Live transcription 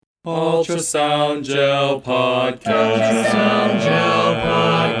Ultrasound Gel Podcast. Ultrasound Gel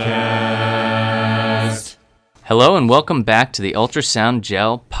Podcast. Hello and welcome back to the Ultrasound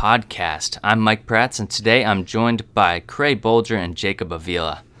Gel Podcast. I'm Mike Prats, and today I'm joined by Cray Bolger and Jacob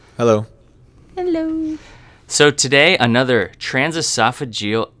Avila. Hello. Hello. So today, another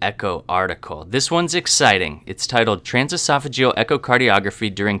transesophageal echo article. This one's exciting. It's titled Transesophageal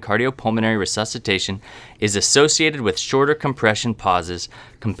Echocardiography During Cardiopulmonary Resuscitation is Associated with Shorter Compression Pauses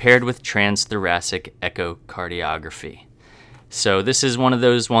Compared with Transthoracic Echocardiography. So this is one of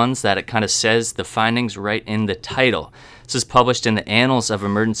those ones that it kind of says the findings right in the title. This is published in the Annals of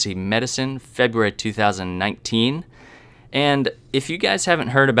Emergency Medicine, February 2019. And if you guys haven't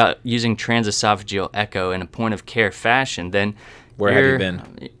heard about using transesophageal echo in a point-of-care fashion, then Where have you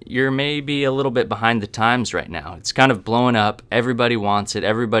been? You're maybe a little bit behind the times right now. It's kind of blowing up. Everybody wants it.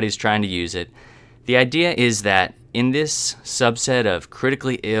 Everybody's trying to use it. The idea is that in this subset of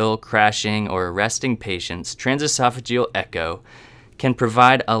critically ill, crashing, or arresting patients, transesophageal echo can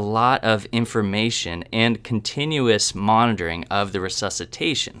provide a lot of information and continuous monitoring of the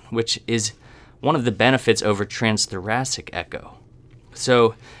resuscitation, which is one of the benefits over transthoracic echo.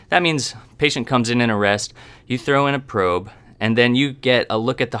 So that means patient comes in arrest, you throw in a probe, and then you get a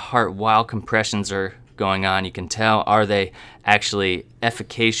look at the heart while compressions are going on. You can tell, are they actually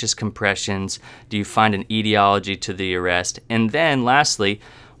efficacious compressions? Do you find an etiology to the arrest? And then lastly,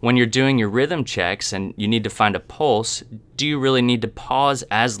 when you're doing your rhythm checks and you need to find a pulse, do you really need to pause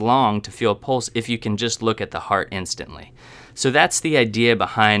as long to feel a pulse if you can just look at the heart instantly? So that's the idea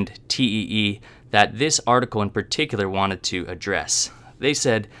behind TEE that this article in particular wanted to address. They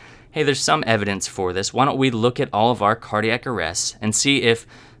said, hey, there's some evidence for this. Why don't we look at all of our cardiac arrests and see if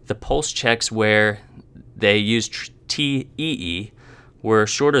the pulse checks where they used TEE were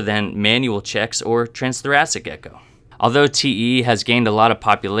shorter than manual checks or transthoracic echo. Although TEE has gained a lot of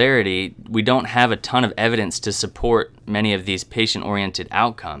popularity, we don't have a ton of evidence to support many of these patient-oriented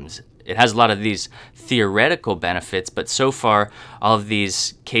outcomes. It has a lot of these theoretical benefits, but so far, all of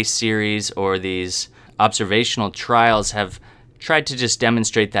these case series or these observational trials have tried to just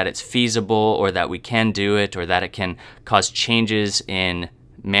demonstrate that it's feasible or that we can do it or that it can cause changes in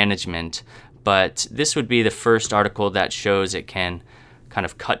management. But this would be the first article that shows it can kind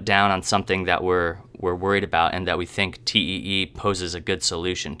of cut down on something that we're worried about and that we think TEE poses a good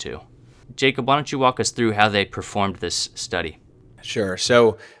solution to. Jacob, why don't you walk us through how they performed this study? Sure.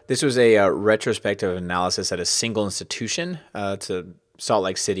 So this was a retrospective analysis at a single institution, to Salt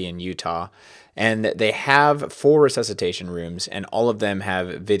Lake City in Utah. And they have 4 resuscitation rooms, and all of them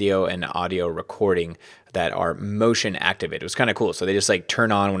have video and audio recording that are motion activated. It was kind of cool. So they just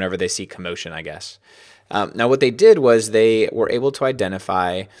turn on whenever they see commotion, I guess. Now, what they did was they were able to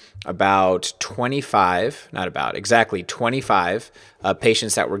identify exactly 25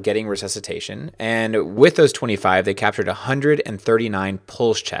 patients that were getting resuscitation. And with those 25, they captured 139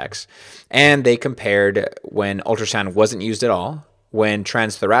 pulse checks. And they compared when ultrasound wasn't used at all, when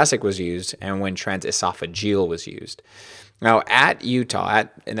transthoracic was used, and when transesophageal was used. Now, at Utah,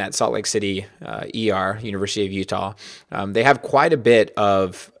 in that Salt Lake City ER, University of Utah, they have quite a bit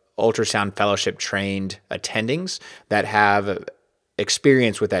of ultrasound fellowship trained attendings that have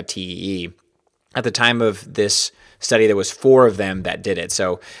experience with that TEE. At the time of this study, there was 4 of them that did it.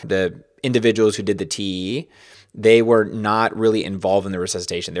 So the individuals who did the TEE, they were not really involved in the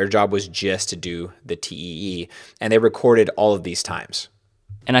resuscitation. Their job was just to do the TEE, and they recorded all of these times.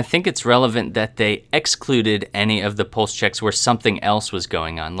 And I think it's relevant that they excluded any of the pulse checks where something else was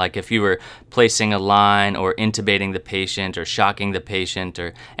going on, like if you were placing a line or intubating the patient or shocking the patient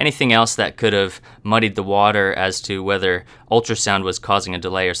or anything else that could have muddied the water as to whether ultrasound was causing a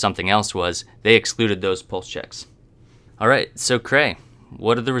delay or something else was. They excluded those pulse checks. All right, so Cray,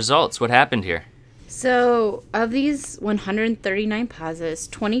 what are the results? What happened here? So, of these 139 pauses,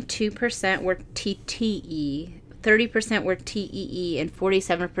 22% were TTE, 30% were TEE, and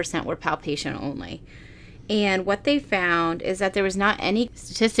 47% were palpation only. And what they found is that there was not any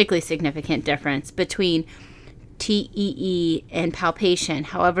statistically significant difference between TEE and palpation.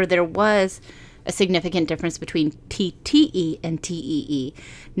 However, there was a significant difference between TTE and TEE.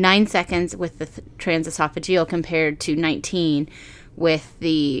 9 seconds with the transesophageal compared to 19 with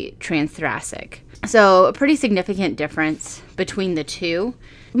the transthoracic. So a pretty significant difference between the two.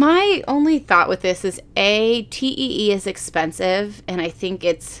 My only thought with this is TEE is expensive, and I think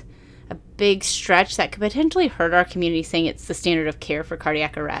it's a big stretch that could potentially hurt our community saying it's the standard of care for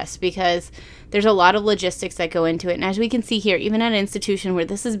cardiac arrest, because there's a lot of logistics that go into it. And as we can see here, even at an institution where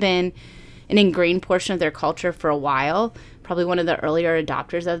this has been an ingrained portion of their culture for a while, probably one of the earlier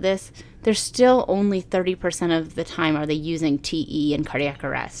adopters of this, There's still only 30% of the time are they using TE in cardiac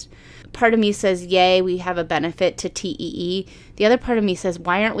arrest. Part of me says, yay, we have a benefit to TEE. The other part of me says,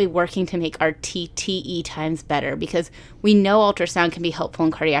 why aren't we working to make our TTE times better? Because we know ultrasound can be helpful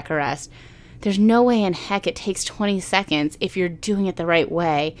in cardiac arrest. There's no way in heck it takes 20 seconds if you're doing it the right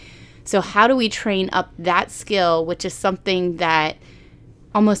way. So how do we train up that skill, which is something that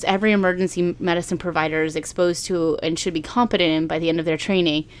almost every emergency medicine provider is exposed to and should be competent in by the end of their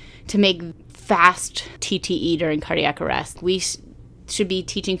training, to make fast TTE during cardiac arrest? We should be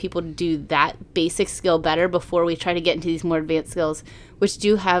teaching people to do that basic skill better before we try to get into these more advanced skills, which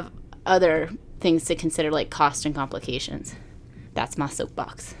do have other things to consider, like cost and complications. That's my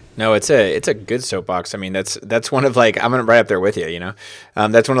soapbox. No, it's a good soapbox. I mean, that's one of, like, I'm right up there with you, you know.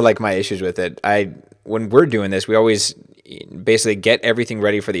 That's one of, like, my issues with it. When we're doing this, we always basically get everything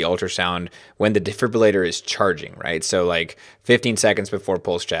ready for the ultrasound when the defibrillator is charging, right? So like 15 seconds before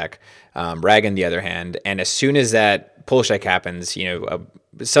pulse check, rag in the other hand. And as soon as that pulse check happens, you know, a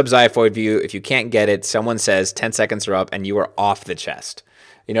subxiphoid view, if you can't get it, someone says 10 seconds are up and you are off the chest.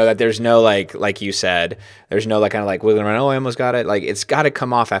 You know, that there's no, like you said, there's no like kind of like wiggling around, oh, I almost got it. Like, it's got to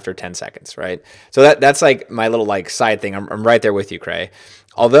come off after 10 seconds, right? So that's like my little like side thing. I'm right there with you, Cray.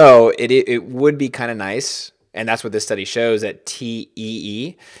 Although it would be kind of nice, and that's what this study shows, that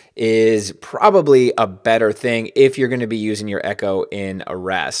TEE is probably a better thing if you're going to be using your echo in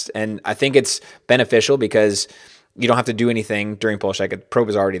arrest. And I think it's beneficial because you don't have to do anything during pulse check. The probe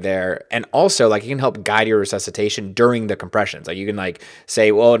is already there. And also, like, it can help guide your resuscitation during the compressions. Like, you can like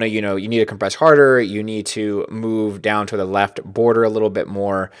say, well, no, you know, you need to compress harder. You need to move down to the left border a little bit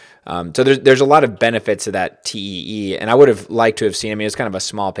more. So there's a lot of benefits to that TEE. And I would have liked to have seen, I mean, it's kind of a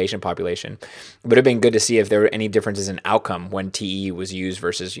small patient population, but it'd been good to see if there were any differences in outcome when TEE was used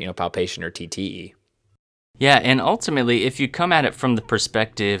versus, you know, palpation or TTE. Yeah, and ultimately, if you come at it from the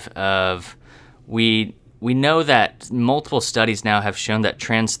perspective of we know that multiple studies now have shown that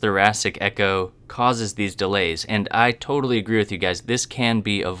transthoracic echo causes these delays, and I totally agree with you guys. This can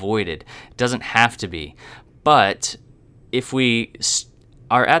be avoided. It doesn't have to be. But if we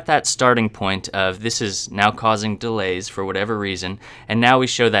are at that starting point of this is now causing delays for whatever reason, and now we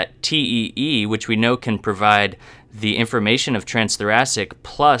show that TEE, which we know can provide the information of transthoracic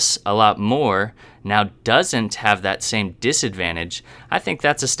plus a lot more, now doesn't have that same disadvantage, I think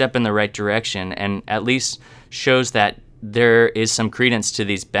that's a step in the right direction and at least shows that there is some credence to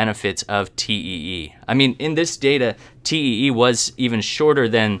these benefits of TEE. I mean, in this data, TEE was even shorter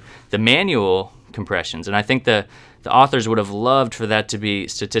than the manual compressions, and I think the authors would have loved for that to be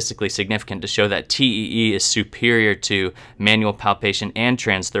statistically significant to show that TEE is superior to manual palpation and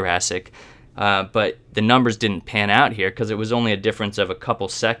transthoracic. But the numbers didn't pan out here because it was only a difference of a couple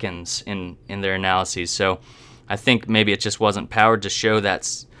seconds in their analyses. So I think maybe it just wasn't powered to show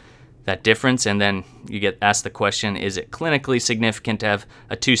that difference. And then you get asked the question, is it clinically significant to have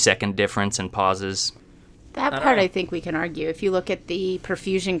a 2-second difference in pauses? That part I think we can argue. If you look at the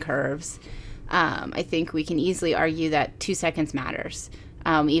perfusion curves, I think we can easily argue that 2 seconds matters,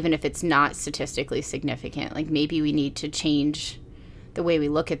 even if it's not statistically significant. Like, maybe we need to change the way we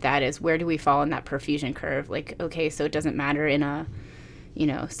look at that. Is where do we fall in that perfusion curve? Like, okay, so it doesn't matter in a, you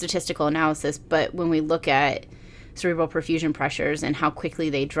know, statistical analysis, but when we look at cerebral perfusion pressures and how quickly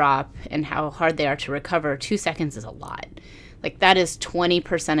they drop and how hard they are to recover, 2 seconds is a lot. Like, that is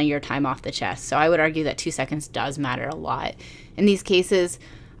 20% of your time off the chest. So I would argue that 2 seconds does matter a lot. In these cases,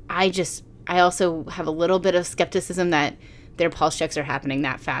 I also have a little bit of skepticism that their pulse checks are happening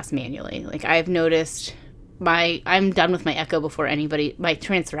that fast manually. Like, I've noticed I'm done with my echo before anybody, my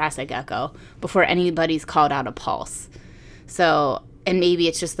transthoracic echo, before anybody's called out a pulse. So, and maybe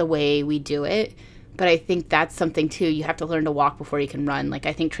it's just the way we do it, but I think that's something too. You have to learn to walk before you can run. Like,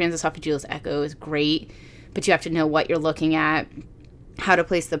 I think transesophageal echo is great, but you have to know what you're looking at, how to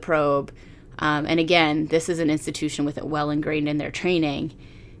place the probe. And again, this is an institution with it well ingrained in their training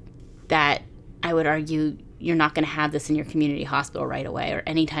that I would argue you're not going to have this in your community hospital right away or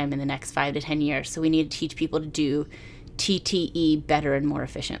anytime in the next 5 to 10 years. So we need to teach people to do TTE better and more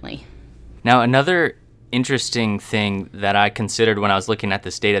efficiently. Now, another interesting thing that I considered when I was looking at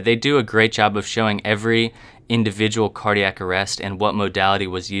this data, they do a great job of showing every individual cardiac arrest and what modality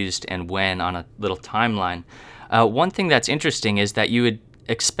was used and when on a little timeline. One thing that's interesting is that you would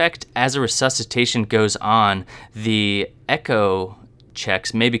expect as a resuscitation goes on, the echo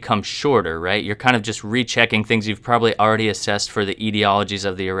checks may become shorter, right? You're kind of just rechecking things you've probably already assessed for the etiologies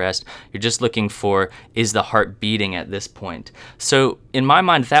of the arrest. You're just looking for, is the heart beating at this point? So in my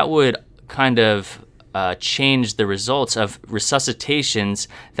mind, that would kind of change the results of resuscitations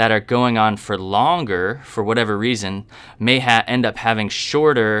that are going on for longer, for whatever reason, may end up having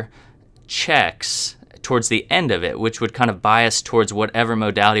shorter checks towards the end of it, which would kind of bias towards whatever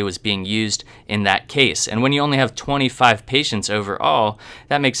modality was being used in that case. And when you only have 25 patients overall,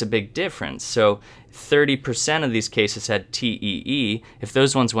 that makes a big difference. So 30% of these cases had TEE. If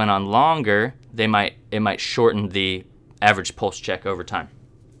those ones went on longer, it might shorten the average pulse check over time.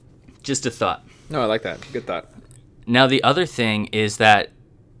 Just a thought. No, I like that. Good thought. Now, the other thing is that,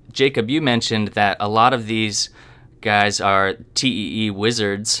 Jacob, you mentioned that a lot of these guys are TEE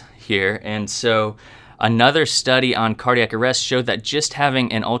wizards here. And so another study on cardiac arrest showed that just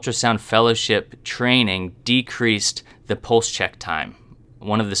having an ultrasound fellowship training decreased the pulse check time.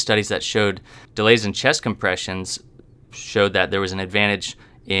 One of the studies that showed delays in chest compressions showed that there was an advantage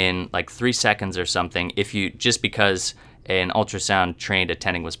in like 3 seconds or something just because an ultrasound trained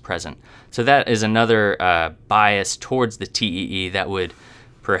attending was present. So that is another bias towards the TEE that would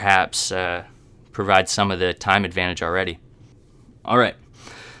perhaps provide some of the time advantage already. All right.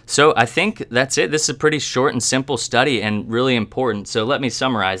 So I think that's it. This is a pretty short and simple study and really important. So let me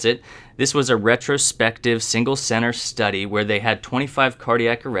summarize it. This was a retrospective single-center study where they had 25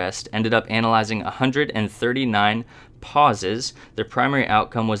 cardiac arrest, ended up analyzing 139 pauses. Their primary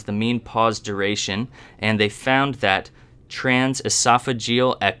outcome was the mean pause duration, and they found that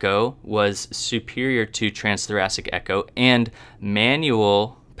transesophageal echo was superior to transthoracic echo, and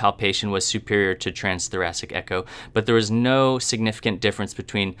manual palpation was superior to transthoracic echo, but there was no significant difference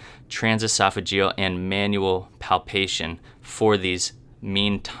between transesophageal and manual palpation for these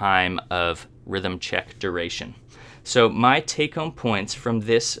mean time of rhythm check duration. So my take-home points from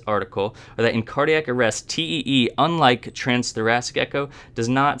this article are that in cardiac arrest, TEE, unlike transthoracic echo, does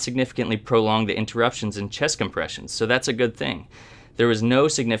not significantly prolong the interruptions in chest compressions, so that's a good thing. There was no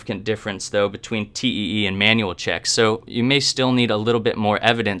significant difference, though, between TEE and manual checks, so you may still need a little bit more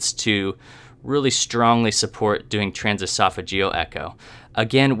evidence to really strongly support doing transesophageal echo.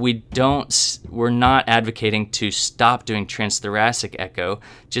 Again, we're not advocating to stop doing transthoracic echo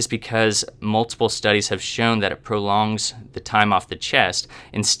just because multiple studies have shown that it prolongs the time off the chest.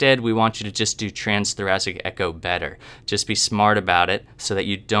 Instead, we want you to just do transthoracic echo better. Just be smart about it so that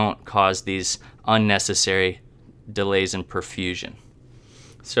you don't cause these unnecessary delays in perfusion.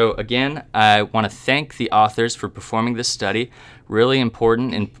 So again, I want to thank the authors for performing this study. Really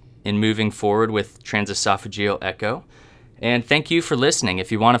important in moving forward with transesophageal echo. And thank you for listening.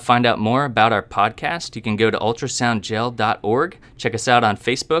 If you want to find out more about our podcast, you can go to ultrasoundgel.org, check us out on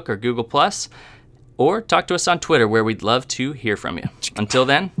Facebook or Google+, or talk to us on Twitter, where we'd love to hear from you. Until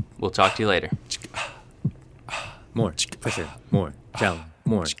then, we'll talk to you later. More pressure, more gel,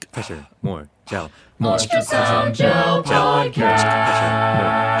 more pressure, more gel, more Ultrasound Gel Podcast.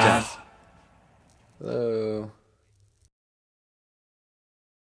 Hello.